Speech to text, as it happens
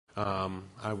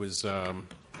I was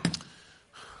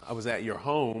at your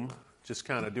home, just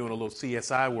kind of doing a little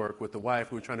CSI work with the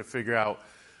wife. We were trying to figure out,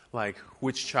 like,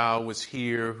 which child was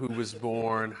here, who was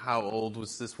born, how old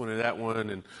was this one or that one,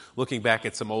 and looking back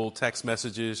at some old text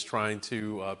messages, trying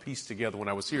to piece together when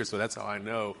I was here. So that's how I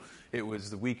know it was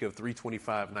the week of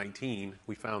 3/25/19.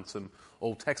 We found some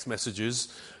old text messages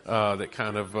that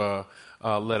kind of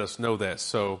let us know that.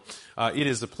 So it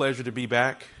is a pleasure to be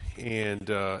back and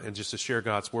just to share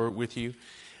God's word with you.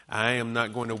 I am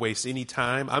not going to waste any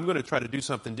time. I'm going to try to do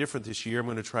something different this year. I'm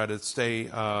going to try to stay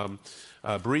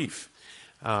brief,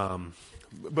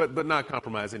 but not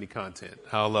compromise any content.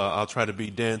 I'll try to be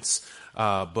dense,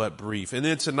 but brief. And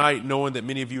then tonight, knowing that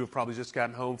many of you have probably just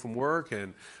gotten home from work,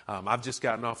 and I've just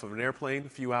gotten off of an airplane a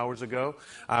few hours ago,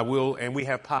 I will, and we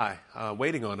have pie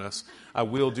waiting on us. I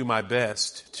will do my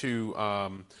best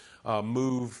to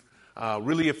move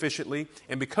really efficiently.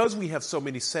 And because we have so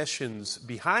many sessions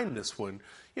behind this one,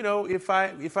 you know, if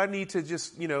I need to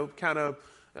just, you know, kind of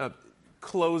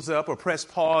close up or press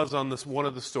pause on this one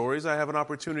of the stories, I have an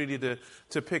opportunity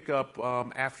to pick up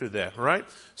after that, right?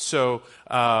 So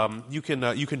you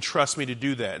can trust me to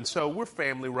do that. And so we're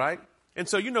family, right? And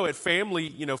so, you know, at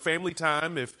family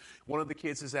time, if one of the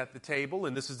kids is at the table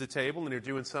and this is the table and they're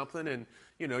doing something and,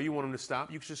 you know, you want them to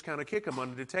stop, you can just kind of kick them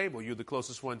under the table. You're the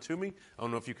closest one to me. I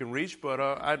don't know if you can reach, but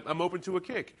I'm open to a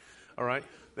kick. All right,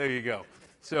 there you go.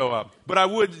 So, but I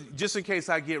would, just in case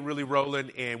I get really rolling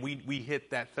and we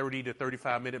hit that 30 to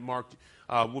 35 minute mark,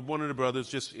 with one of the brothers,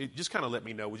 just kind of let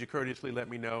me know. Would you courteously let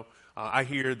me know? I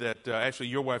hear that actually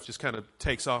your wife just kind of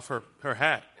takes off her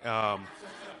hat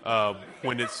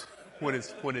when it's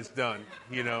done.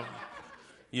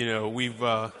 We've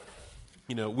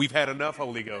had enough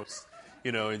Holy Ghost,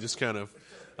 and just kind of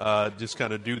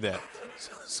do that.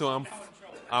 So I'm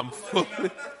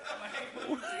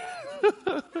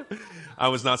I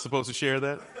was not supposed to share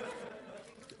that?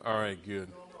 All right,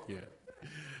 good. Yeah.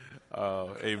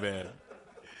 Amen.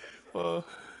 Well,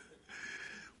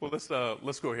 let's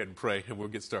go ahead and pray, and we'll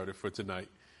get started for tonight.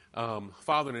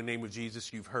 Father, in the name of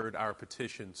Jesus, you've heard our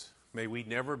petitions. May we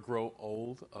never grow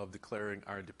old of declaring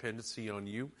our dependency on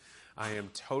you. I am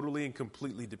totally and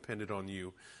completely dependent on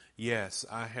you. Yes,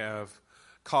 I have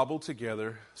cobbled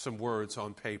together some words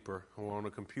on paper or on a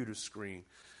computer screen.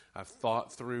 I've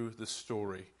thought through the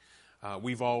story.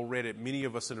 We've all read it. Many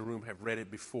of us in the room have read it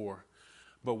before.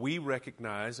 But we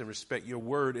recognize and respect your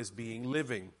word as being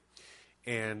living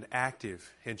and active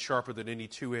and sharper than any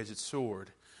two-edged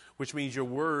sword, which means your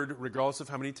word, regardless of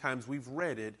how many times we've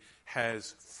read it,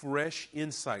 has fresh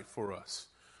insight for us.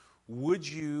 Would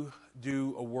you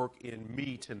do a work in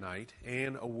me tonight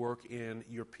and a work in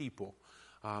your people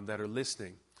that are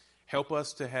listening? Help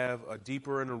us to have a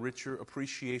deeper and a richer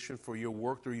appreciation for your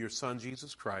work through your Son,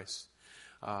 Jesus Christ.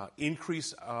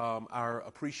 Increase our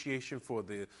appreciation for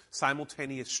the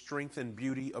simultaneous strength and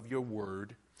beauty of your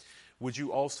word. Would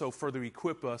you also further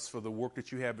equip us for the work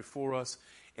that you have before us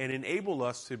and enable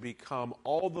us to become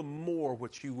all the more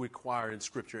what you require in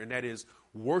Scripture, and that is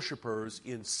worshipers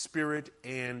in spirit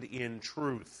and in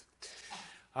truth.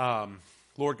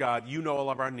 Lord God, you know all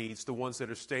of our needs, the ones that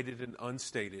are stated and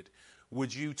unstated.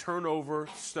 Would you turn over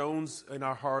stones in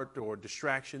our heart or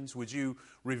distractions? Would you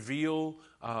reveal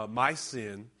my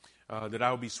sin, that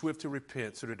I would be swift to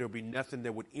repent so that there will be nothing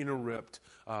that would interrupt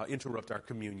our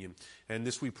communion? And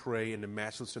this we pray in the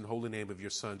matchless and holy name of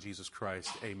your Son, Jesus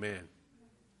Christ. Amen.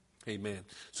 Amen.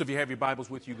 So if you have your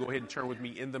Bibles with you, go ahead and turn with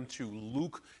me in them to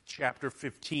Luke chapter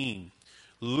 15.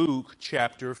 Luke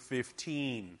chapter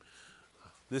 15.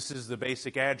 This is the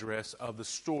basic address of the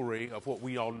story of what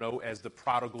we all know as the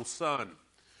prodigal son.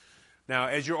 Now,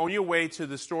 as you're on your way to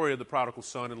the story of the prodigal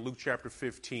son in Luke chapter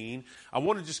 15, I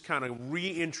want to just kind of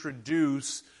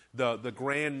reintroduce the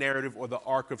grand narrative or the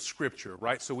arc of Scripture,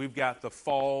 right? So we've got the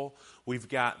fall, we've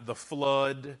got the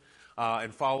flood,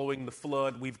 and following the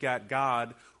flood, we've got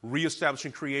God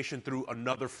reestablishing creation through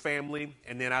another family,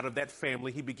 and then out of that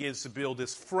family, he begins to build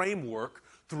this framework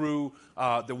through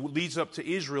that leads up to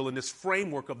Israel in this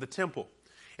framework of the temple.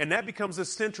 And that becomes a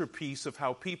centerpiece of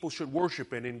how people should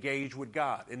worship and engage with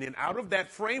God. And then out of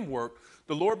that framework,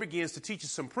 the Lord begins to teach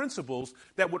us some principles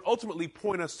that would ultimately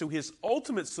point us to his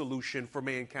ultimate solution for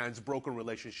mankind's broken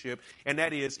relationship, and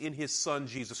that is in his Son,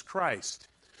 Jesus Christ.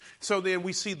 So then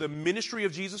we see the ministry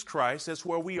of Jesus Christ. That's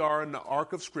where we are in the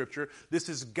arc of Scripture. This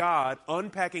is God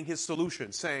unpacking his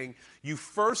solution, saying, you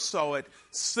first saw it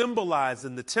symbolized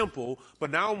in the temple, but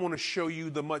now I want to show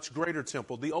you the much greater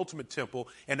temple, the ultimate temple,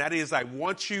 and that is I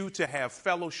want you to have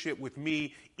fellowship with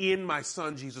me in my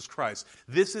Son, Jesus Christ.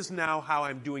 This is now how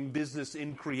I'm doing business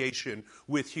in creation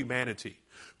with humanity.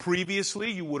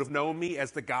 Previously, you would have known me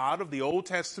as the God of the Old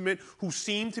Testament who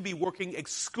seemed to be working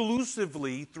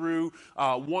exclusively through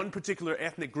one particular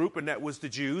ethnic group, and that was the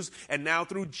Jews. And now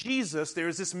through Jesus, there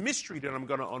is this mystery that I'm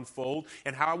going to unfold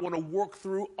and how I want to work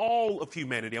through all of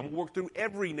humanity. I'm going to work through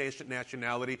every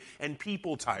nationality and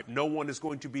people type. No one is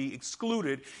going to be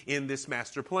excluded in this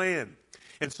master plan.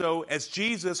 And so as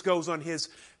Jesus goes on his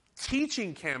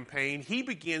teaching campaign, he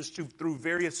begins to, through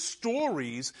various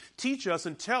stories, teach us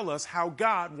and tell us how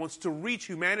God wants to reach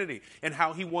humanity and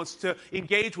how he wants to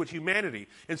engage with humanity.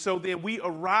 And so then we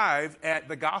arrive at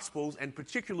the Gospels, and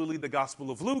particularly the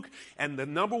Gospel of Luke, and the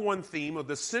number one theme, or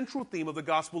the central theme of the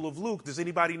Gospel of Luke. Does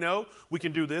anybody know? We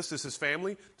can do this. This is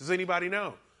family. Does anybody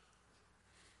know?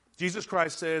 Jesus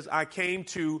Christ says, I came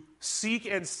to seek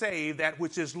and save that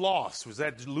which is lost. Was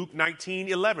that Luke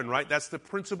 19:11, right? That's the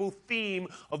principal theme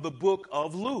of the book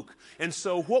of Luke. And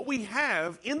so what we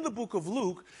have in the book of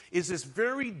Luke is this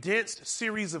very dense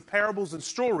series of parables and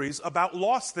stories about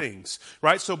lost things,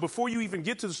 right? So before you even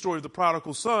get to the story of the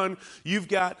prodigal son, you've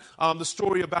got the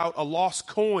story about a lost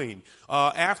coin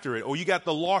after it, or you got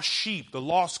the lost sheep, the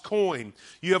lost coin.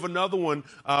 You have another one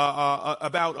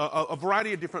about a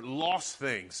variety of different lost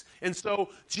things. And so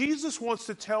Jesus wants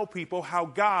to tell people how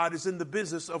God is in the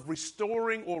business of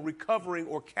restoring or recovering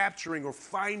or capturing or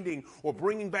finding or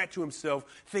bringing back to himself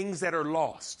things that are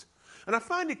lost. And I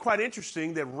find it quite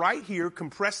interesting that right here,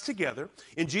 compressed together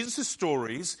in Jesus'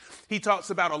 stories, he talks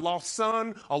about a lost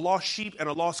son, a lost sheep, and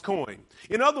a lost coin.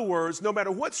 In other words, no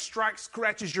matter what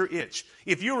scratches your itch,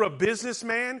 if you're a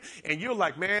businessman and you're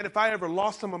like, man, if I ever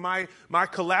lost some of my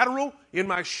collateral in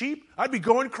my sheep, I'd be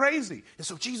going crazy. And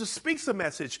so Jesus speaks a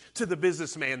message to the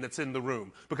businessman that's in the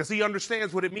room because he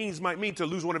understands what it might mean to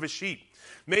lose one of his sheep.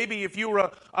 Maybe if you're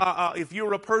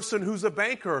a person who's a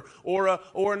banker or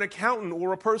an accountant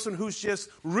or a person who's just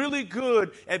really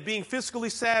good at being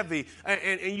fiscally savvy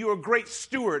and you're a great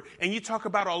steward and you talk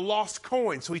about a lost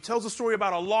coin. So he tells a story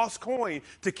about a lost coin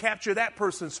to capture that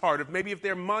person's heart, if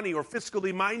they're money or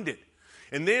fiscally minded.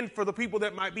 And then for the people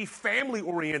that might be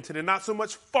family-oriented and not so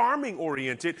much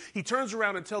farming-oriented, he turns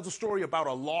around and tells a story about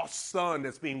a lost son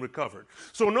that's being recovered.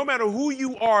 So no matter who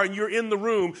you are and you're in the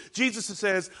room, Jesus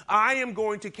says, I am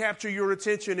going to capture your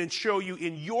attention and show you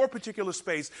in your particular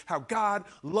space how God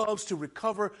loves to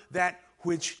recover that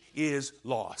which is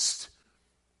lost.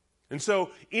 And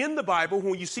so in the Bible,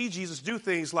 when you see Jesus do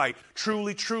things like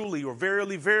truly, truly, or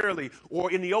verily, verily, or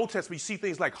in the Old Testament, you see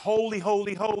things like holy,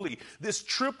 holy, holy, this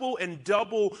triple and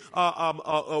double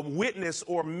witness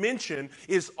or mention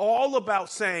is all about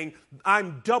saying,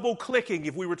 I'm double clicking,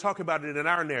 if we were talking about it in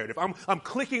our narrative. I'm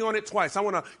clicking on it twice. I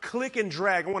want to click and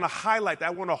drag. I want to highlight that.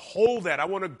 I want to hold that. I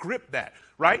want to grip that,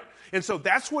 right? And so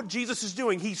that's what Jesus is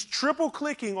doing. He's triple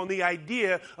clicking on the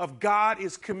idea of God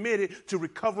is committed to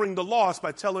recovering the lost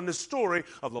by telling the story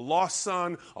of the lost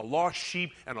son, a lost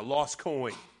sheep, and a lost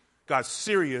coin. God's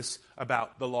serious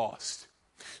about the lost.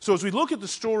 So as we look at the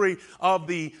story of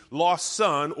the lost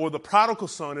son or the prodigal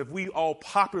son, if we all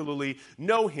popularly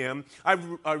know him, I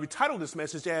retitled this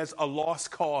message as A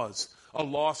Lost Cause. A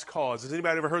lost cause. Has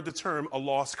anybody ever heard the term a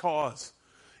lost cause?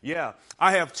 Yeah,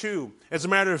 I have too. As a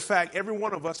matter of fact, every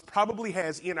one of us probably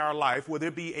has in our life, whether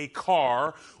it be a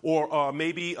car or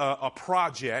maybe a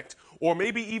project or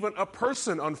maybe even a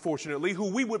person, unfortunately,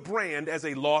 who we would brand as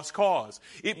a lost cause.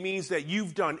 It means that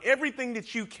you've done everything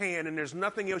that you can and there's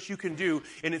nothing else you can do,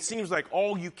 and it seems like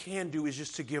all you can do is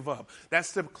just to give up.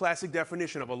 That's the classic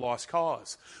definition of a lost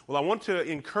cause. Well, I want to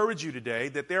encourage you today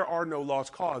that there are no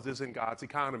lost causes in God's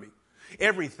economy.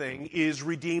 Everything is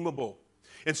redeemable.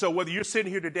 And so whether you're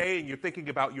sitting here today and you're thinking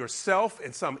about yourself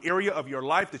in some area of your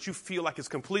life that you feel like is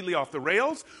completely off the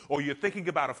rails, or you're thinking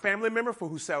about a family member for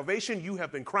whose salvation you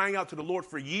have been crying out to the Lord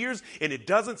for years, and it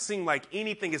doesn't seem like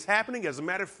anything is happening. As a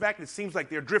matter of fact, it seems like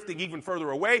they're drifting even further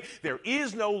away. There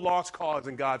is no lost cause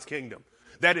in God's kingdom.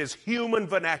 That is human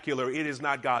vernacular. It is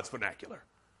not God's vernacular.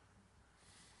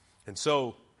 And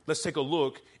so let's take a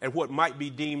look at what might be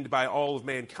deemed by all of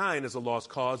mankind as a lost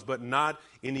cause, but not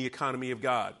in the economy of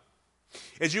God.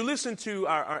 As you listen to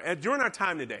during our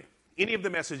time today, any of the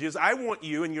messages, I want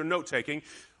you in your note-taking,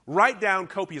 write down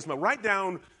copious notes. Write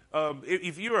down,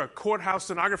 if you're a courthouse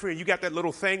stenographer and you got that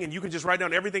little thing and you can just write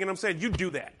down everything that I'm saying, you do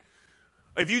that.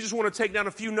 If you just want to take down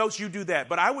a few notes, you do that.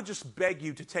 But I would just beg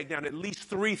you to take down at least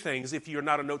 3 things if you're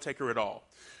not a note-taker at all.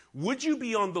 Would you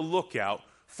be on the lookout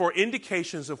for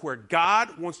indications of where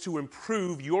God wants to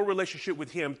improve your relationship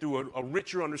with him through a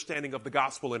richer understanding of the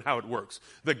gospel and how it works?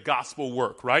 The gospel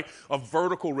work, right? A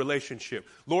vertical relationship.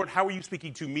 Lord, how are you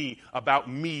speaking to me about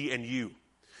me and you?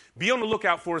 Be on the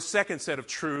lookout for a second set of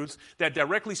truths that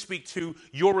directly speak to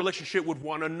your relationship with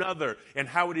one another and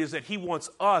how it is that he wants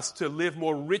us to live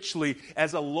more richly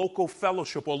as a local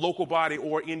fellowship or local body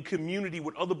or in community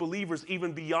with other believers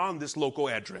even beyond this local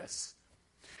address.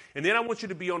 And then I want you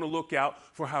to be on the lookout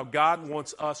for how God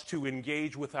wants us to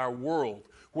engage with our world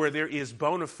where there is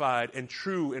bona fide and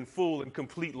true and full and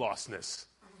complete lostness.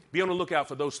 Be on the lookout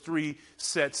for those three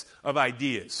sets of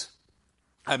ideas.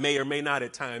 I may or may not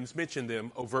at times mention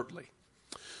them overtly.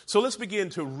 So let's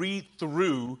begin to read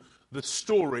through the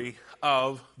story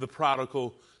of the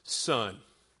prodigal son.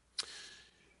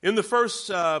 In the first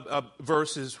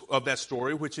verses of that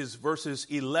story, which is verses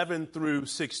 11 through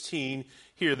 16,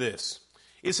 hear this.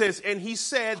 It says, "And he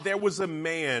said there was a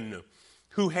man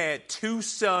who had 2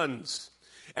 sons.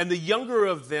 And the younger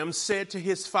of them said to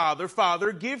his father,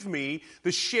 'Father, give me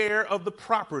the share of the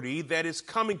property that is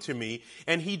coming to me.'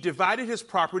 And he divided his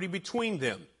property between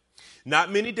them. Not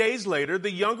many days later,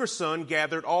 the younger son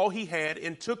gathered all he had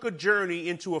and took a journey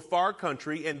into a far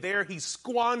country, and there he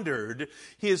squandered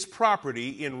his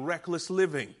property in reckless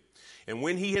living. And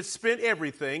when he had spent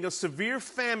everything, a severe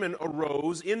famine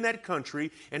arose in that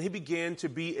country, and he began to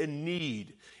be in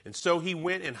need. And so he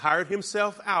went and hired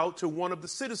himself out to one of the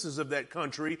citizens of that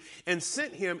country and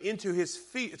sent him into his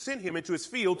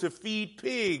field to feed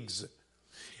pigs.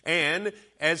 And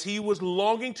as he was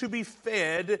longing to be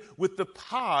fed with the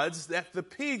pods that the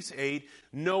pigs ate,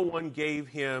 no one gave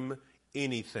him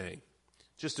anything."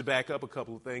 Just to back up a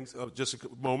couple of things, just a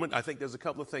moment, I think there's a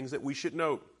couple of things that we should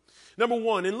note. Number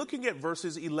one, in looking at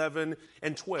verses 11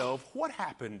 and 12, what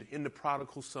happened in the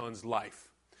prodigal son's life?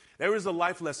 There is a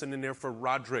life lesson in there for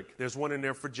Roderick. There's one in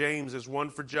there for James. There's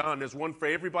one for John. There's one for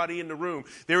everybody in the room.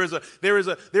 There is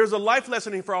a life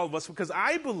lesson here for all of us, because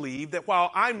I believe that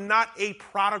while I'm not a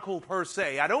prodigal per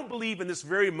se, I don't believe in this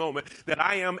very moment that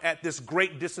I am at this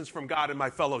great distance from God in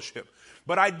my fellowship.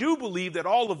 But I do believe that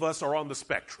all of us are on the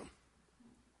spectrum.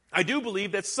 I do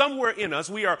believe that somewhere in us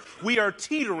we are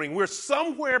teetering. We're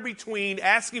somewhere between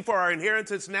asking for our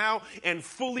inheritance now and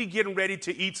fully getting ready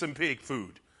to eat some pig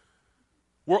food.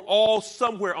 We're all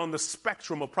somewhere on the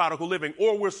spectrum of prodigal living,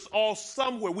 or we're all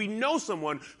somewhere. We know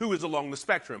someone who is along the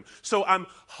spectrum. So I'm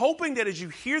hoping that as you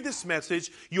hear this message,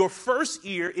 your first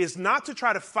ear is not to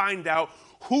try to find out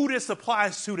who this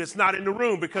applies to that's not in the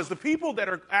room, because the people that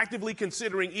are actively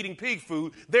considering eating pig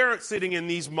food, they're sitting in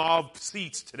these mauve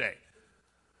seats today.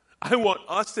 I want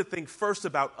us to think first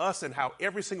about us and how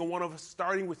every single one of us,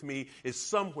 starting with me, is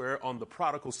somewhere on the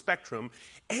prodigal spectrum,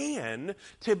 and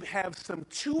to have some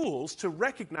tools to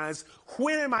recognize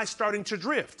when am I starting to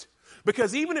drift.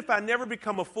 Because even if I never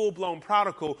become a full-blown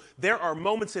prodigal, there are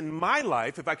moments in my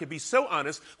life, if I could be so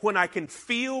honest, when I can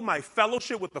feel my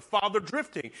fellowship with the Father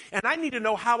drifting. And I need to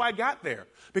know how I got there.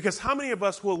 Because how many of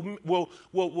us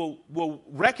will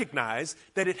recognize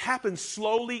that it happens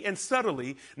slowly and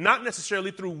subtly, not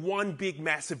necessarily through one big,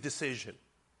 massive decision?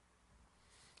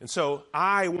 And so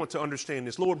I want to understand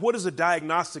this. Lord, what is a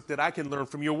diagnostic that I can learn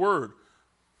from your word?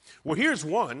 Well, here's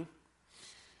one.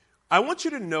 I want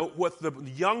you to note what the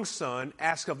young son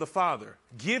asked of the father.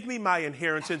 Give me my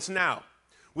inheritance now.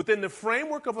 Within the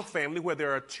framework of a family where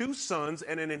there are 2 sons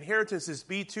and an inheritance is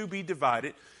to be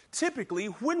divided, typically,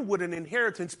 when would an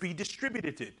inheritance be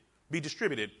distributed?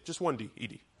 Just one D,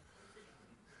 E-D.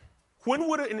 When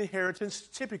would an inheritance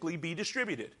typically be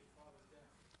distributed?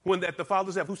 When that the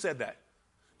father's death. Who said that?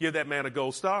 Give that man a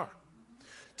gold star.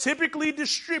 Typically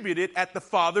distributed at the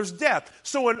father's death.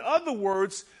 So in other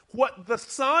words, what the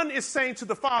son is saying to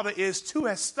the father is, "Tu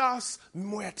estás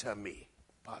muerta mi,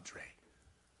 padre."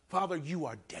 Father, you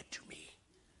are dead to me.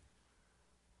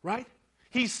 Right?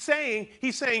 He's saying,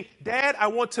 Dad, I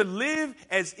want to live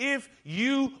as if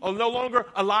you are no longer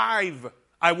alive.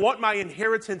 I want my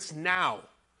inheritance now.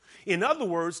 In other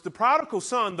words, the prodigal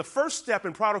son, the first step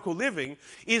in prodigal living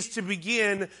is to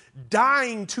begin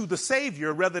dying to the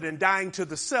Savior rather than dying to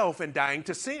the self and dying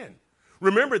to sin.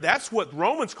 Remember, that's what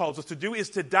Romans calls us to do, is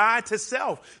to die to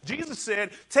self. Jesus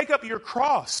said, take up your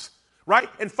cross, right,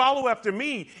 and follow after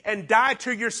me, and die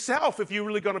to yourself if you're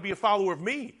really going to be a follower of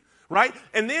me, right?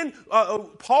 And then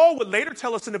Paul would later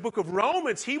tell us in the book of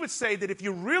Romans, he would say that if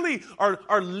you really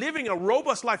are living a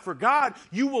robust life for God,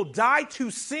 you will die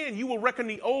to sin. You will reckon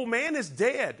the old man is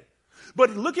dead. But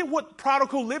look at what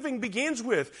prodigal living begins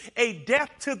with, a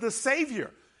death to the Savior.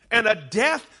 And a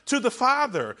death to the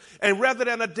Father, and rather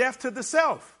than a death to the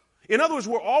self. In other words,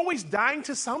 we're always dying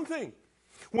to something.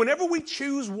 Whenever we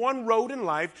choose one road in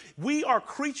life, we are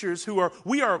creatures who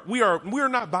we are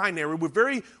not binary. We're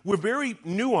very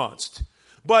nuanced.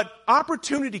 But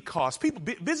opportunity cost.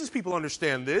 Business people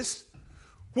understand this.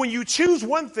 When you choose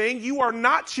one thing, you are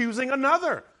not choosing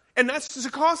another. And that's the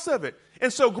cost of it.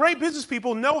 And so great business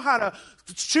people know how to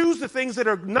choose the things that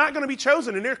are not going to be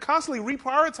chosen. And they're constantly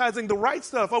reprioritizing the right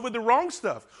stuff over the wrong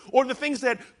stuff, or the things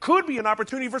that could be an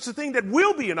opportunity versus the thing that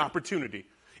will be an opportunity.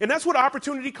 And that's what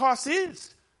opportunity cost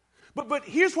is. But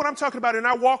here's what I'm talking about in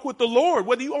our walk with the Lord.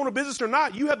 Whether you own a business or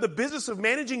not, you have the business of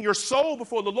managing your soul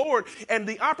before the Lord. And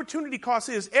the opportunity cost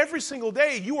is every single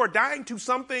day you are dying to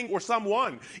something or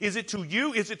someone. Is it to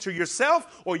you? Is it to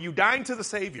yourself? Or are you dying to the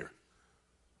Savior?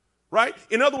 Right?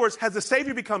 In other words, has the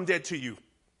Savior become dead to you?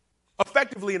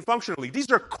 Effectively and functionally. These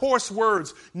are coarse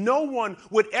words. No one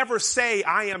would ever say,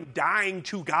 I am dying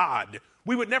to God.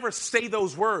 We would never say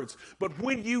those words. But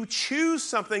when you choose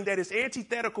something that is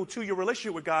antithetical to your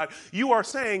relationship with God, you are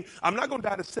saying, I'm not going to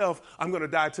die to self. I'm going to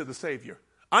die to the Savior.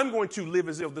 I'm going to live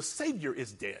as if the Savior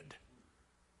is dead.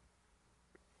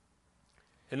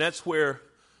 And that's where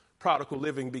prodigal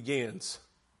living begins.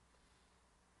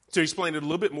 To explain it a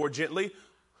little bit more gently,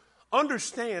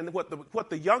 understand what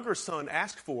the younger son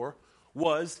asked for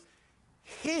was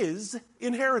his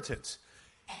inheritance.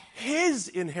 His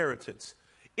inheritance.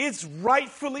 It's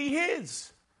rightfully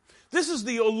his. This is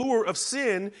the allure of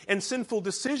sin and sinful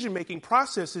decision-making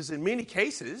processes in many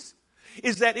cases,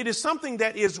 is that it is something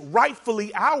that is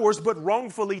rightfully ours but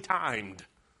wrongfully timed.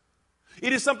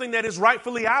 It is something that is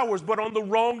rightfully ours but on the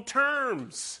wrong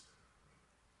terms.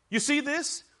 You see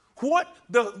this? What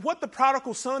the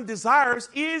prodigal son desires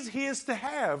is his to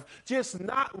have, just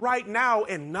not right now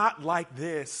and not like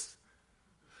this.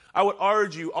 I would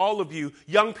urge you, all of you,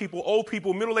 young people, old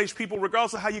people, middle-aged people,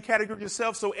 regardless of how you categorize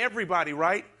yourself, so everybody,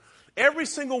 right? Every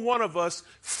single one of us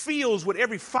feels with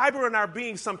every fiber in our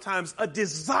being sometimes a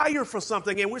desire for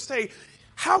something. And we're saying,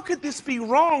 how could this be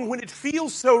wrong when it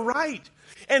feels so right?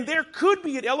 And there could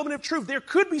be an element of truth. There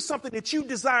could be something that you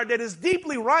desire that is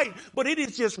deeply right, but it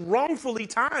is just wrongfully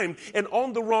timed and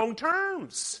on the wrong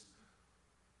terms.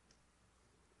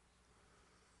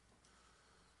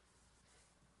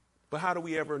 But how do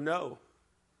we ever know?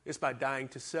 It's by dying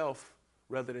to self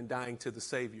rather than dying to the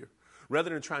Savior.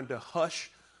 Rather than trying to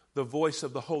hush the voice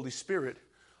of the Holy Spirit,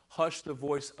 hush the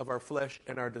voice of our flesh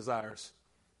and our desires.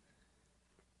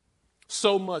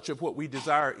 So much of what we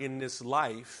desire in this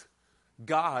life,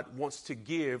 God wants to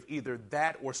give either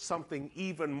that or something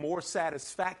even more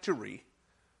satisfactory,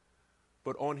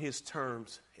 but on His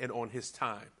terms and on His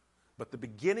time. But the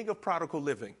beginning of prodigal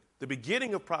living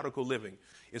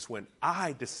is when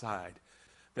I decide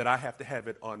that I have to have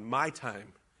it on my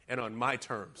time and on my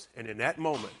terms. And in that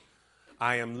moment,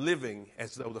 I am living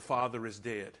as though the Father is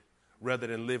dead, rather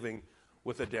than living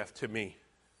with a death to me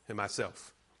and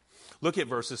myself. Look at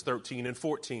verses 13 and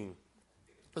 14.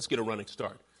 Let's get a running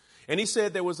start. And he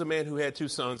said there was a man who had 2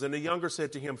 sons, and the younger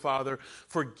said to him, Father,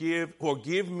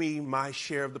 give me my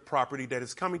share of the property that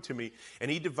is coming to me. And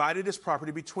he divided his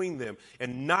property between them.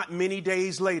 And not many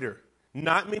days later,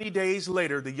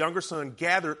 the younger son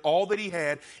gathered all that he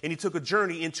had, and he took a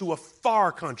journey into a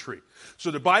far country.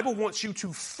 So the Bible wants you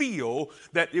to feel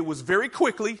that it was very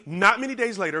quickly, not many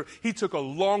days later, he took a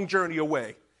long journey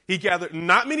away. He gathered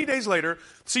not many days later.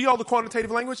 See all the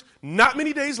quantitative language? Not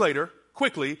many days later.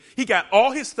 Quickly, he got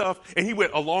all his stuff and he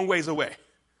went a long ways away.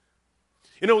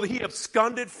 You know, he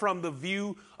absconded from the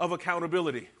view of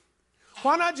accountability.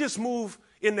 Why not just move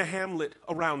in the hamlet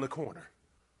around the corner?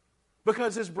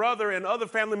 Because his brother and other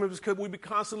family members would be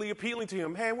constantly appealing to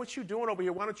him. Hey, what you doing over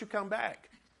here? Why don't you come back?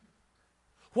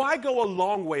 Why go a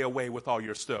long way away with all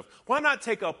your stuff? Why not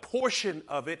take a portion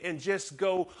of it and just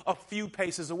go a few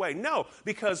paces away? No,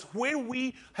 because when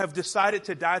we have decided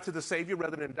to die to the Savior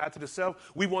rather than die to the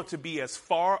self, we want to be as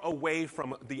far away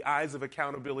from the eyes of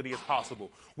accountability as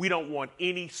possible. We don't want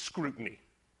any scrutiny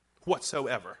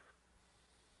whatsoever.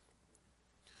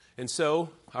 And so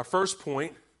our first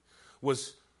point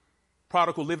was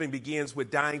prodigal living begins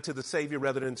with dying to the Savior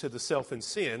rather than to the self and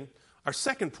sin. Our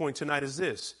second point tonight is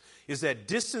this, is that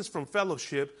distance from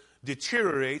fellowship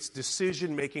deteriorates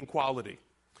decision-making quality.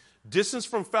 Distance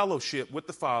from fellowship with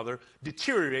the Father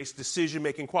deteriorates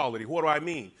decision-making quality. What do I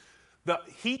mean?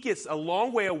 He gets a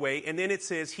long way away, and then it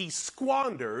says he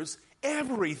squanders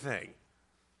everything.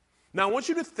 Now, I want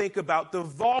you to think about the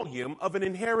volume of an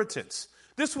inheritance.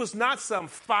 This was not some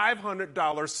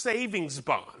 $500 savings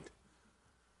bond.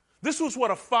 This was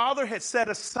what a father had set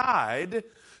aside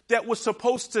that was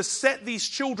supposed to set these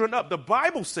children up. The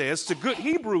Bible says to good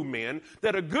Hebrew men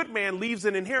that a good man leaves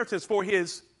an inheritance for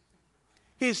his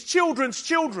children's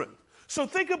children. So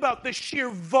think about the sheer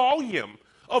volume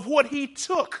of what he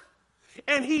took,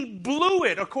 and he blew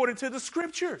it according to the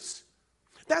scriptures.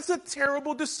 That's a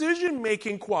terrible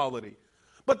decision-making quality.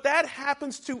 But that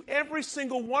happens to every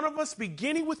single one of us,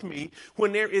 beginning with me,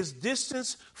 when there is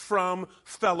distance from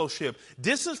fellowship.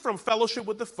 Distance from fellowship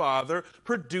with the Father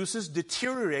produces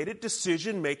deteriorated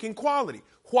decision-making quality.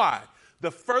 Why?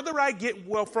 The further I get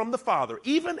from the Father,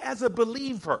 even as a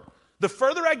believer, the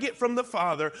further I get from the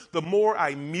Father, the more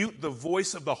I mute the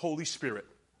voice of the Holy Spirit.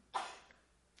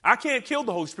 I can't kill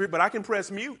the Holy Spirit, but I can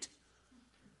press mute.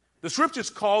 The scriptures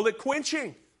call it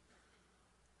quenching,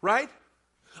 right?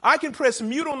 I can press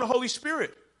mute on the Holy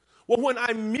Spirit. Well, when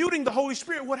I'm muting the Holy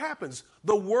Spirit, what happens?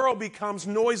 The world becomes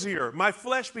noisier. My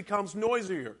flesh becomes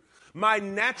noisier. My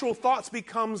natural thoughts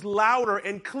becomes louder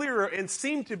and clearer and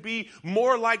seem to be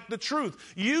more like the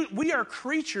truth. We are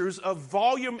creatures of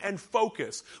volume and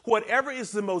focus. Whatever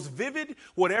is the most vivid,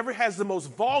 whatever has the most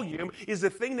volume is the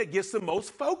thing that gets the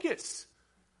most focus.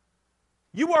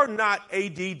 You are not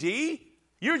ADD.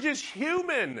 You're just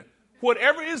human.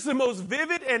 Whatever is the most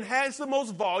vivid and has the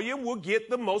most volume will get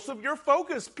the most of your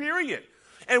focus, period.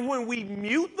 And when we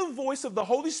mute the voice of the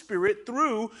Holy Spirit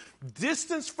through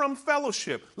distance from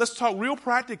fellowship, let's talk real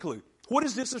practically. What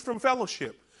is distance from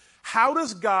fellowship? How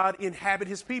does God inhabit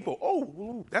his people?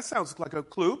 Oh, that sounds like a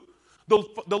clue.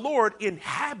 The Lord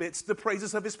inhabits the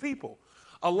praises of his people.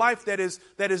 A life that is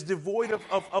devoid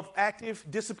of active,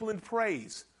 disciplined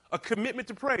praise. A commitment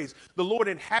to praise. The Lord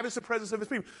inhabits the presence of his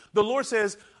people. The Lord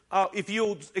says, if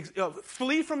you'll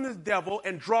flee from the devil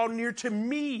and draw near to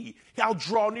me, I'll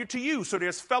draw near to you. So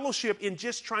there's fellowship in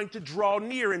just trying to draw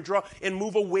near and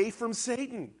move away from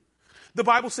Satan. The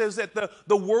Bible says that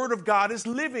the word of God is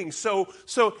living.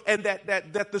 And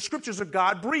that the scriptures are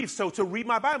God breathed. So to read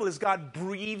my Bible is God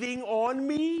breathing on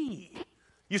me.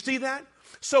 You see that?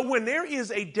 So when there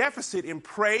is a deficit in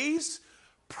praise,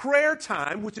 prayer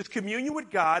time, which is communion with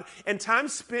God, and time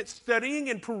spent studying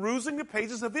and perusing the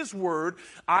pages of his word,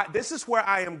 this is where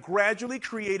I am gradually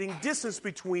creating distance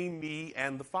between me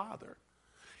and the Father.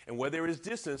 And where there is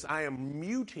distance, I am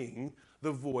muting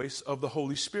the voice of the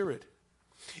Holy Spirit.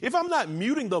 If I'm not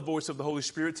muting the voice of the Holy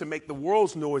Spirit to make the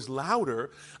world's noise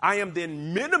louder, I am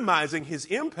then minimizing his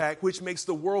impact, which makes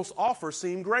the world's offer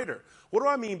seem greater. What do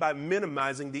I mean by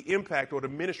minimizing the impact or the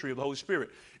ministry of the Holy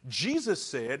Spirit? Jesus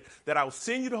said that I'll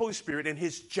send you the Holy Spirit, and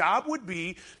his job would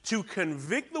be to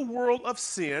convict the world of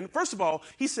sin. First of all,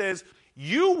 he says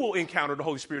you will encounter the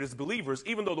Holy Spirit as believers,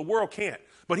 even though the world can't.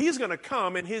 But he's going to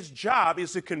come, and his job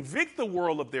is to convict the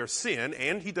world of their sin,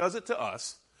 and he does it to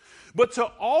us. But to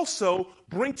also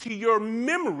bring to your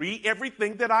memory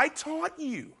everything that I taught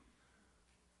you,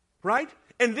 right?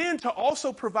 And then to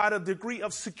also provide a degree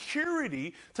of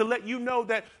security to let you know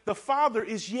that the Father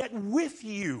is yet with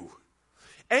you.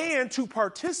 And to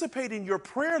participate in your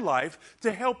prayer life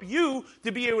to help you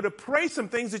to be able to pray some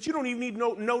things that you don't even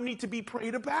need to be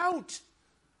prayed about.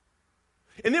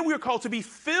 And then we are called to be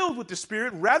filled with the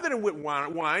Spirit rather than with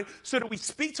wine, so that we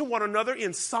speak to one another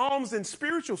in psalms and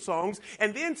spiritual songs,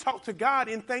 and then talk to God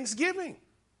in thanksgiving.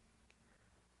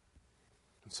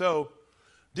 So,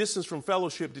 distance from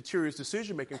fellowship deteriorates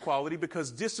decision-making quality,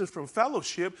 because distance from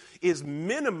fellowship is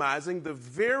minimizing the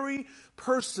very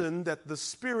person that the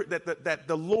Spirit, that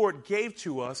the Lord gave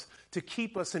to us to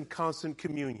keep us in constant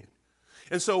communion.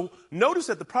 And so, notice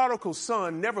that the prodigal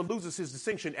son never loses his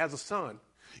distinction as a son.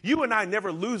 You and I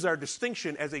never lose our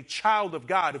distinction as a child of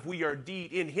God if we are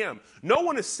indeed in him. No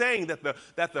one is saying that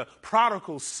the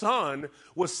prodigal son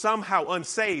was somehow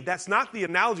unsaved. That's not the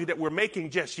analogy that we're making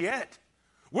just yet.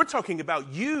 We're talking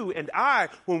about you and I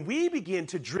when we begin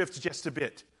to drift just a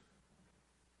bit.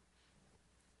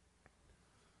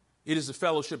 It is the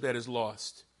fellowship that is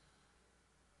lost,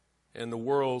 and the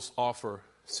world's offer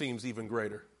seems even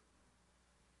greater.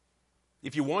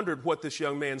 If you wondered what this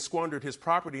young man squandered his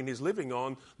property and his living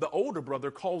on, the older brother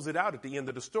calls it out at the end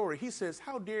of the story. He says,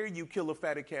 how dare you kill a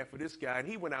fatted calf for this guy? And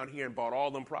he went out here and bought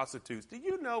all them prostitutes. Do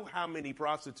you know how many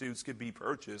prostitutes could be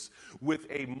purchased with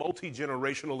a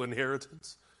multi-generational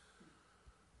inheritance?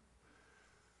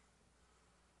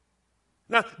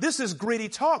 Now, this is gritty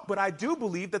talk, but I do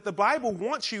believe that the Bible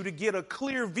wants you to get a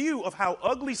clear view of how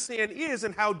ugly sin is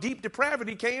and how deep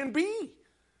depravity can be.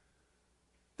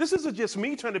 This isn't just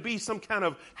me trying to be some kind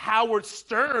of Howard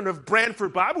Stern of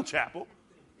Branford Bible Chapel.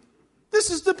 This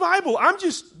is the Bible. I'm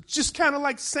just kind of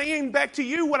like saying back to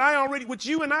you what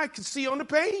you and I could see on the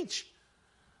page.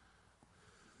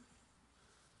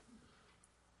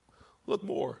 Look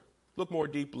more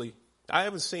deeply. I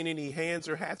haven't seen any hands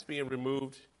or hats being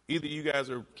removed. Either you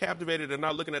guys are captivated and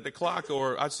not looking at the clock,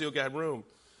 or I still got room.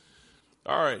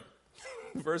 All right.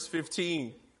 Verse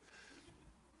 15.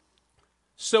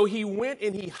 So he went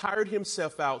and he hired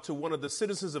himself out to one of the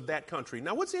citizens of that country.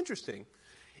 Now, what's interesting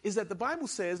is that the Bible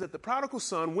says that the prodigal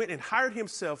son went and hired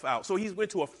himself out. So he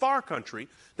went to a far country.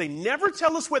 They never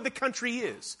tell us where the country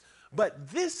is.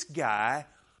 But this guy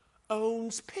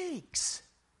owns pigs.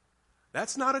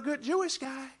 That's not a good Jewish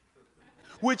guy.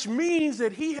 Which means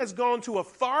that he has gone to a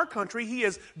far country. He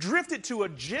has drifted to a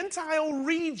Gentile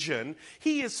region.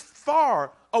 He is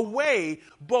far away,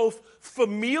 both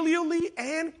familially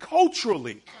and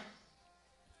culturally.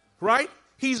 Right?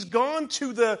 He's gone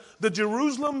to the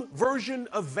Jerusalem version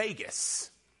of Vegas.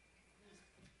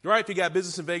 Right? If you got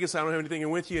business in Vegas, I don't have anything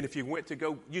with you. And if you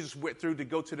just went through to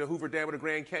go to the Hoover Dam or the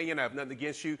Grand Canyon, I have nothing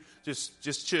against you.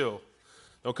 Just chill.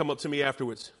 Don't come up to me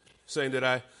afterwards saying that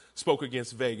I spoke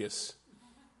against Vegas.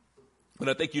 But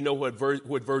I think you know what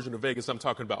version of Vegas I'm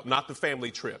talking about, not the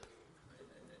family trip.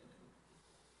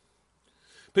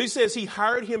 But he says he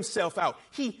hired himself out.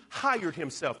 He hired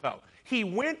himself out. He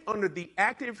went under the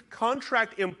active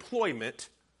contract employment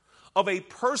of a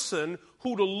person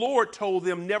who the Lord told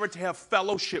them never to have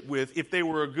fellowship with if they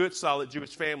were a good, solid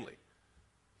Jewish family.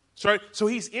 So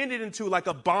he's entered into like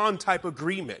a bond type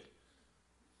agreement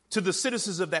to the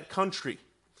citizens of that country.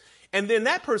 And then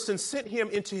that person sent him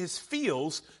into his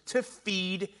fields to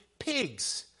feed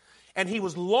pigs. And he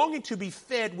was longing to be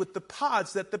fed with the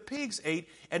pods that the pigs ate,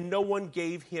 and no one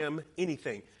gave him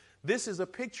anything. This is a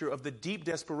picture of the deep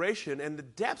desperation and the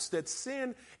depths that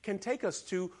sin can take us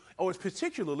to, or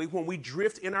particularly when we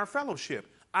drift in our fellowship.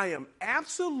 I am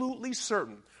absolutely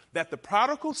certain that the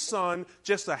prodigal son,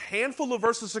 just a handful of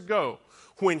verses ago,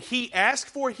 when he asked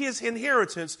for his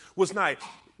inheritance, was not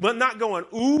going,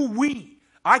 ooh wee,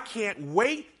 I can't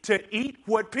wait to eat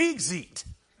what pigs eat.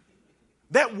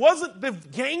 That wasn't the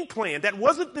game plan. That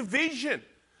wasn't the vision.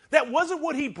 That wasn't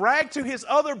what he bragged to his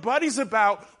other buddies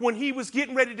about when he was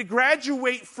getting ready to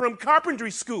graduate from carpentry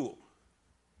school.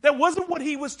 That wasn't what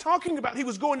he was talking about he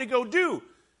was going to go do.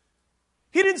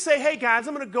 He didn't say, hey guys,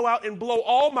 I'm going to go out and blow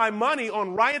all my money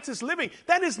on riotous living.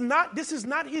 This is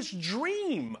not his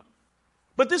dream.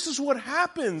 But this is what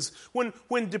happens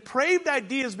when depraved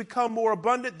ideas become more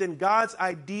abundant, then God's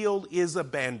ideal is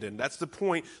abandoned. That's the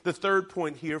point, the third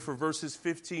point here for verses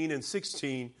 15 and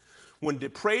 16. When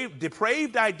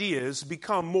depraved ideas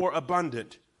become more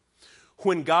abundant,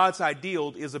 when God's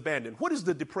ideal is abandoned. What is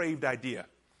the depraved idea?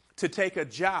 To take a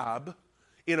job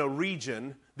in a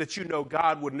region that you know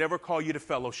God would never call you to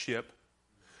fellowship,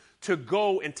 to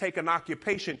go and take an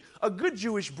occupation. A good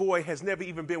Jewish boy has never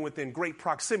even been within great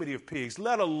proximity of pigs,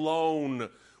 let alone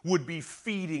would be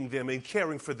feeding them and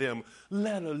caring for them,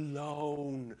 let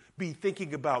alone be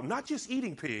thinking about not just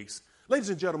eating pigs. Ladies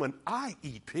and gentlemen, I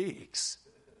eat pigs,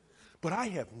 but I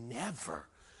have never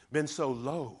been so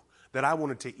low that I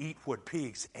wanted to eat what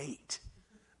pigs ate.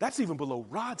 That's even below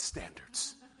Rod's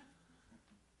standards.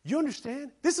 You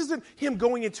understand? This isn't him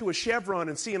going into a Chevron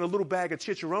and seeing a little bag of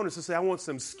chicharrones and say, I want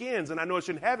some skins, and I know I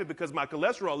shouldn't have it because my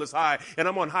cholesterol is high and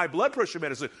I'm on high blood pressure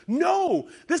medicine. No,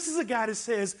 this is a guy that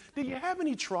says, do you have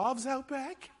any troughs out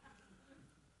back?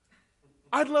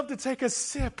 I'd love to take a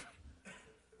sip.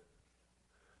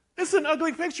 It's an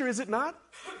ugly picture, is it not?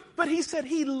 But he said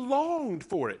he longed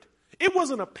for it. It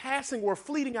wasn't a passing or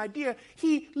fleeting idea.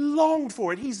 He longed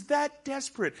for it. He's that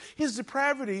desperate. His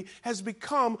depravity has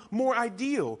become more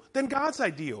ideal than God's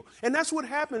ideal. And that's what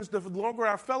happens the longer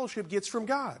our fellowship gets from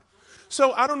God.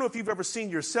 So I don't know if you've ever seen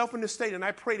yourself in this state, and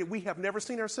I pray that we have never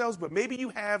seen ourselves, but maybe you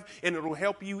have, and it'll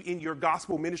help you in your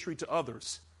gospel ministry to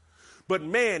others. But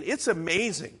man, it's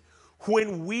amazing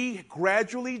when we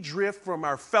gradually drift from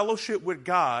our fellowship with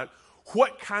God,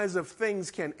 what kinds of things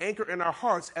can anchor in our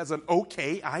hearts as an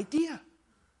okay idea.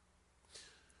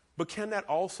 But can that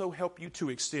also help you to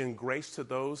extend grace to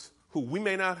those who we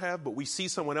may not have, but we see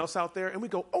someone else out there and we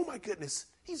go, oh my goodness,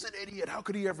 he's an idiot. How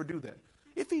could he ever do that?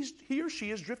 If he or she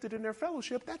has drifted in their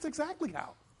fellowship, that's exactly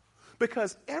how.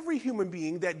 Because every human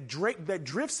being that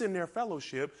drifts in their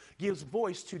fellowship gives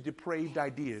voice to depraved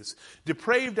ideas.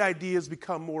 Depraved ideas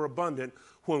become more abundant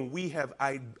when we have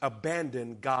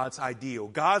abandoned God's ideal.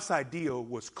 God's ideal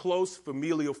was close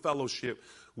familial fellowship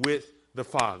with the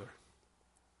Father.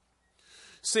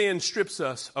 Sin strips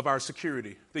us of our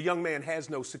security. The young man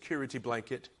has no security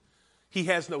blanket. He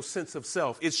has no sense of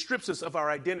self. It strips us of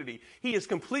our identity. He has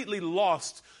completely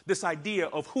lost this idea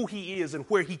of who he is and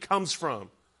where he comes from.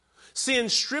 Sin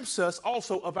strips us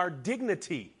also of our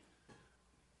dignity.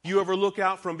 You ever look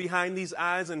out from behind these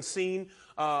eyes and seen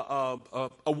a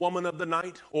woman of the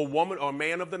night or woman or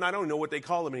man of the night? I don't know what they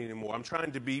call them anymore. I'm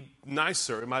trying to be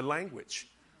nicer in my language.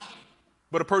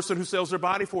 But a person who sells their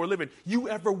body for a living. You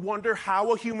ever wonder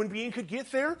how a human being could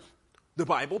get there? The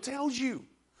Bible tells you.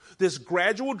 This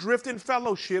gradual drift in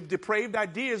fellowship, depraved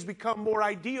ideas become more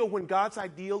ideal when God's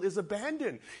ideal is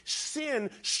abandoned. Sin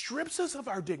strips us of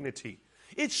our dignity.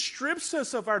 It strips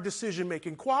us of our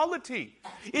decision-making quality.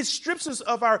 It strips us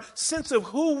of our sense of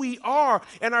who we are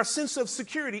and our sense of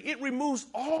security. It removes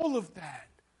all of that.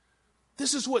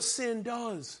 This is what sin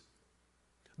does.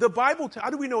 The Bible, how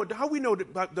do we know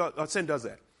that sin does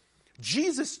that?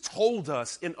 Jesus told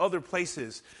us in other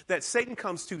places that Satan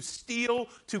comes to steal,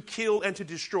 to kill, and to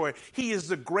destroy. He is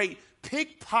the great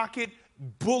pickpocket,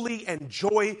 bully, and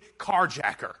joy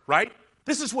carjacker, right?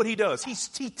 This is what he does.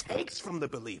 He takes from the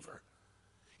believer.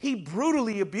 He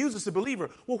brutally abuses the believer.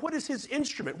 Well, what is his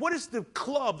instrument? What is the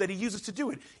club that he uses to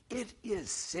do it? It is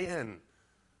sin.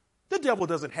 The devil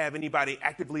doesn't have anybody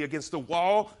actively against the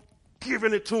wall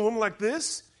giving it to him like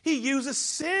this. He uses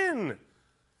sin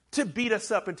to beat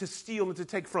us up and to steal and to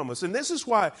take from us. And this is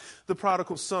why the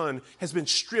prodigal son has been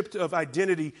stripped of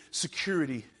identity,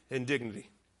 security, and dignity.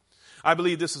 I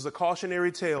believe this is a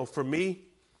cautionary tale for me,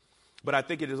 but I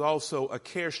think it is also a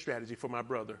care strategy for my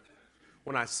brother.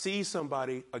 When I see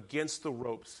somebody against the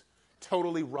ropes,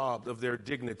 totally robbed of their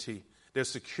dignity, their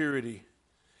security,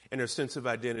 and their sense of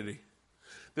identity,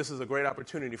 this is a great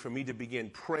opportunity for me to begin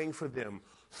praying for them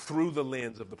through the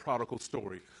lens of the prodigal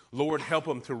story. Lord, help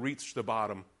them to reach the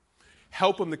bottom.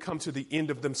 Help them to come to the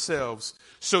end of themselves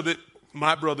so that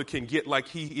my brother can get like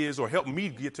he is, or help me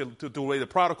get to the way the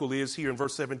prodigal is here in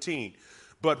verse 17.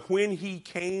 But when he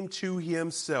came to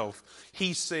himself,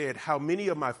 he said, how many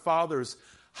of my father's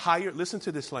hired, listen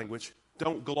to this language,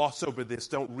 don't gloss over this,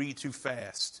 don't read too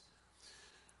fast.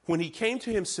 When he came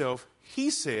to himself, he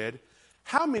said,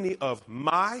 how many of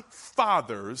my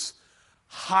father's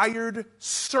hired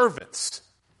servants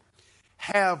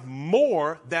have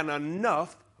more than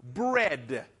enough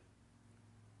bread?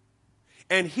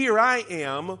 And here I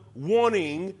am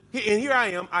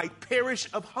I perish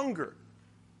of hunger.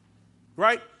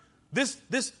 Right? This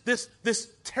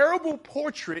terrible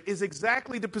portrait is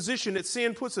exactly the position that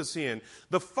sin puts us in.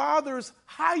 The Father's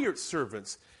hired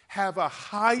servants have a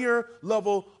higher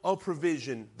level of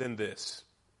provision than this.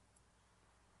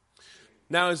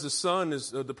 Now, as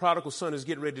the prodigal son is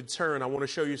getting ready to turn, I want to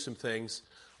show you some things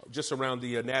just around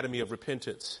the anatomy of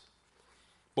repentance.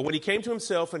 But when he came to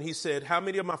himself and he said, how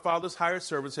many of my father's hired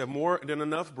servants have more than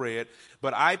enough bread,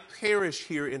 but I perish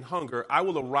here in hunger? I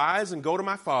will arise and go to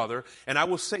my father, and I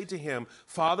will say to him,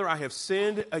 Father, I have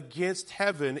sinned against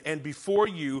heaven and before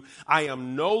you. I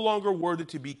am no longer worthy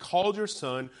to be called your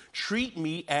son. Treat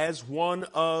me as one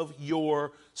of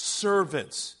your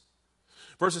servants.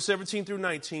 Verses 17 through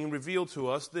 19 reveal to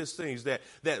us these things,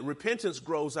 that repentance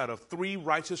grows out of three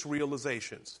righteous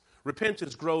realizations.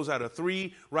 Repentance grows out of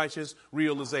three righteous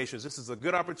realizations. This is a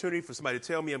good opportunity for somebody to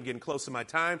tell me I'm getting close to my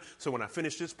time. So when I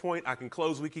finish this point, I can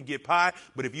close, we can get pie.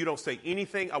 But if you don't say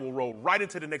anything, I will roll right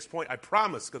into the next point. I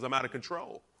promise, because I'm out of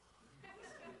control.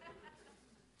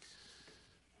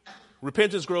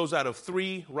 Repentance grows out of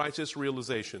three righteous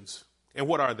realizations. And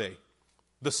what are they?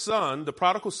 The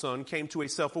prodigal son, came to a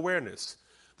self-awareness.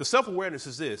 The self-awareness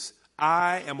is this: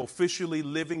 I am officially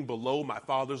living below my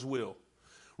father's will.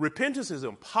 Repentance is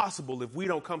impossible if we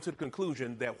don't come to the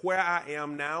conclusion that where I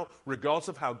am now, regardless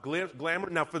of how glamour.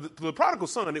 Now, for the prodigal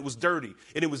son, it was dirty,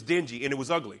 and it was dingy, and it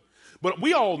was ugly. But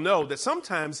we all know that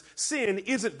sometimes sin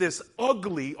isn't this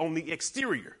ugly on the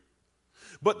exterior.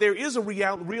 But there is a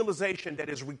realization that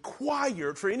is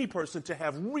required for any person to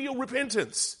have real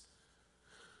repentance.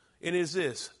 And it is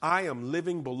this: I am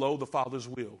living below the Father's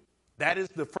will. That is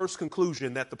the first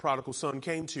conclusion that the prodigal son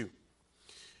came to.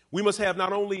 We must have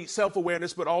not only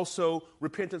self-awareness, but also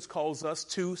repentance calls us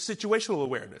to situational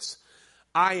awareness.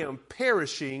 I am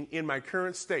perishing in my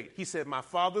current state. He said, my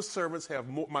father's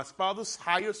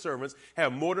hired servants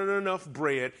have more than enough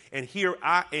bread, and here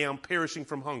I am perishing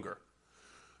from hunger.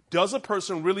 Does a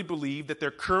person really believe that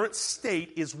their current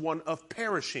state is one of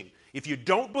perishing? If you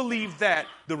don't believe that,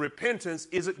 the repentance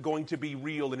isn't going to be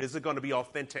real and isn't going to be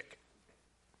authentic.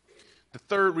 The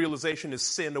third realization is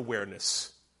sin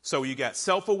awareness. So you got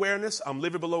self-awareness, I'm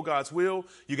living below God's will.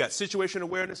 You got situation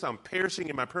awareness, I'm perishing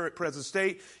in my present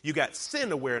state. You got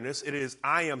sin awareness, it is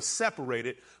I am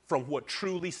separated from what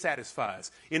truly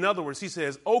satisfies. In other words, he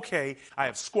says, okay, I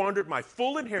have squandered my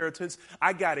full inheritance.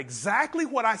 I got exactly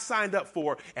what I signed up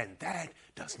for, and that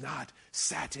does not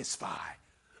satisfy.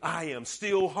 I am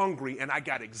still hungry, and I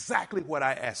got exactly what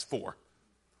I asked for.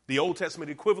 The Old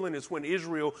Testament equivalent is when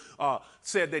Israel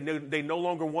said they no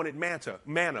longer wanted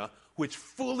manna, which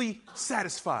fully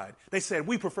satisfied. They said,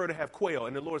 we prefer to have quail.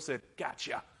 And the Lord said,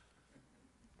 gotcha.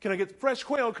 Can I get fresh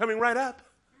quail coming right up?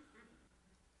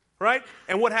 right?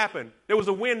 And what happened? There was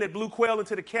a wind that blew quail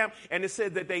into the camp, and it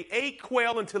said that they ate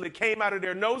quail until it came out of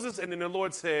their noses, and then the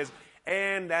Lord says,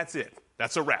 and that's it.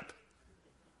 That's a wrap.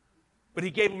 But he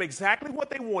gave them exactly what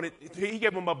they wanted. He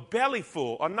gave them a belly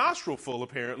full, a nostril full,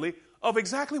 apparently, of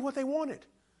exactly what they wanted.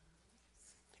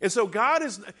 And so God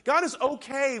is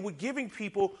okay with giving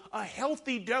people a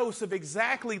healthy dose of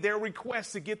exactly their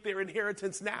request to get their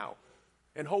inheritance now.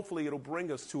 And hopefully it'll bring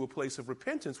us to a place of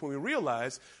repentance when we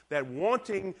realize that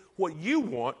wanting what you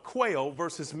want, quail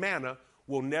versus manna,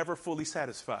 will never fully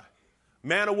satisfy.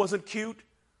 Manna wasn't cute.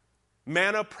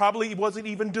 Manna probably wasn't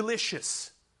even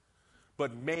delicious.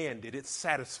 But man, did it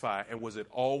satisfy, and was it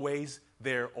always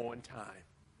there on time.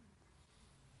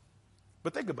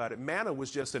 But think about it. Manna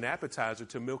was just an appetizer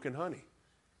to milk and honey.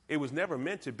 It was never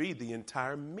meant to be the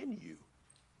entire menu.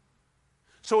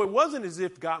 So it wasn't as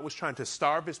if God was trying to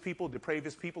starve his people, deprave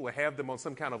his people, or have them on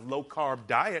some kind of low-carb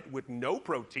diet with no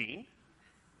protein.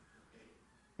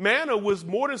 Manna was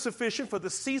more than sufficient for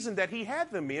the season that he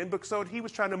had them in, because he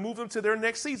was trying to move them to their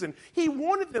next season. He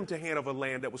wanted them to have a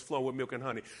land that was flowing with milk and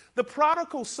honey. The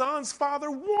prodigal son's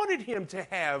father wanted him to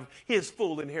have his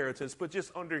full inheritance, but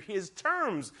just under his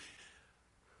terms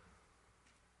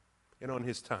and on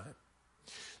his time.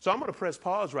 So I'm going to press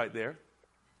pause right there.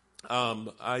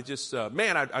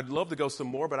 I'd love to go some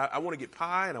more, but I want to get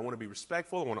pie, and I want to be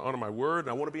respectful. I want to honor my word, and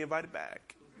I want to be invited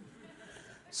back.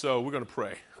 So we're going to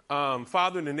pray.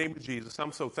 Father, in the name of Jesus,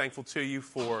 I'm so thankful to you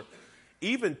for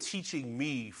even teaching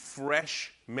me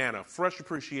fresh manna, fresh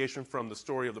appreciation from the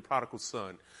story of the prodigal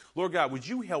son. Lord God, would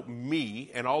you help me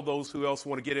and all those who else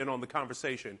want to get in on the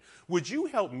conversation? Would you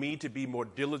help me to be more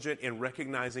diligent in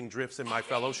recognizing drifts in my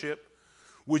fellowship?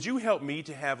 Would you help me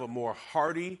to have a more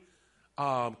hearty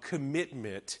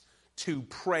commitment to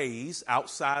praise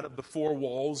outside of the four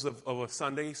walls of a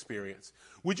Sunday experience?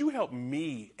 Would you help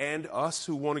me and us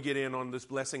who want to get in on this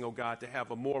blessing, oh God, to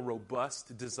have a more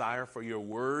robust desire for your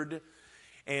word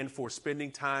and for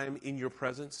spending time in your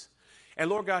presence? And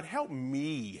Lord God, help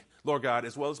me, Lord God,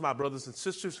 as well as my brothers and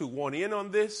sisters who want in on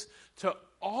this, to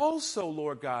also,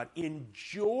 Lord God,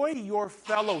 enjoy your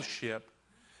fellowship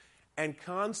and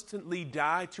constantly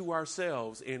die to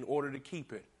ourselves in order to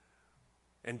keep it,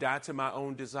 and die to my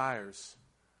own desires,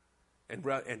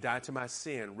 and die to my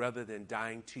sin rather than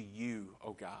dying to you,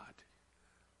 oh God.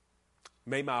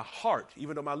 May my heart,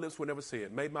 even though my lips will never say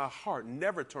it, may my heart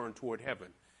never turn toward heaven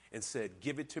and said,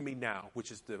 give it to me now,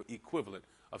 which is the equivalent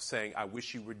of saying, I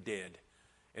wish you were dead,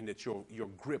 and that your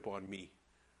grip on me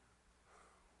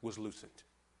was loosened.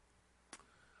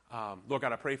 Lord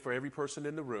God, I pray for every person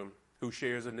in the room who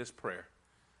shares in this prayer,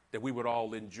 that we would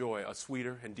all enjoy a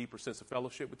sweeter and deeper sense of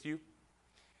fellowship with you.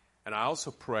 And I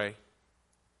also pray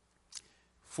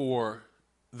for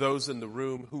those in the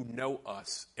room who know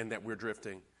us and that we're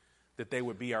drifting, that they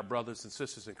would be our brothers and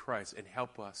sisters in Christ and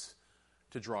help us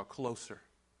to draw closer,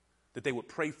 that they would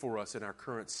pray for us in our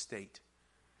current state.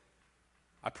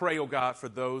 I pray, oh God, for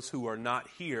those who are not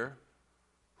here,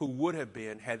 who would have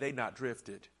been had they not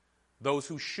drifted, those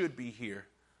who should be here.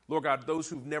 Lord God, those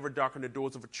who've never darkened the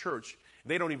doors of a church,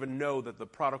 they don't even know that the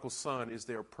prodigal son is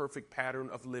their perfect pattern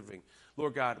of living.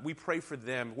 Lord God, we pray for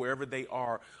them wherever they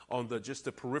are on just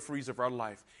the peripheries of our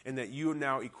life, and that you are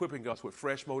now equipping us with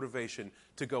fresh motivation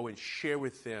to go and share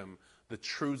with them the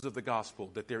truths of the gospel,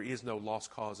 that there is no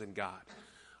lost cause in God.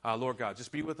 Lord God,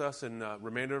 just be with us in the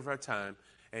remainder of our time.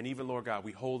 And even, Lord God,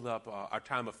 we hold up our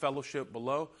time of fellowship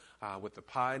below with the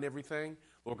pie and everything.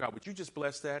 Lord God, would you just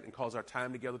bless that and cause our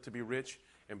time together to be rich,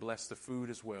 and bless the food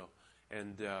as well.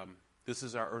 And this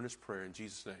is our earnest prayer in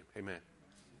Jesus' name. Amen.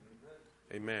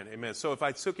 Amen. Amen. So if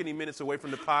I took any minutes away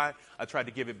from the pie, I tried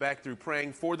to give it back through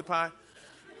praying for the pie.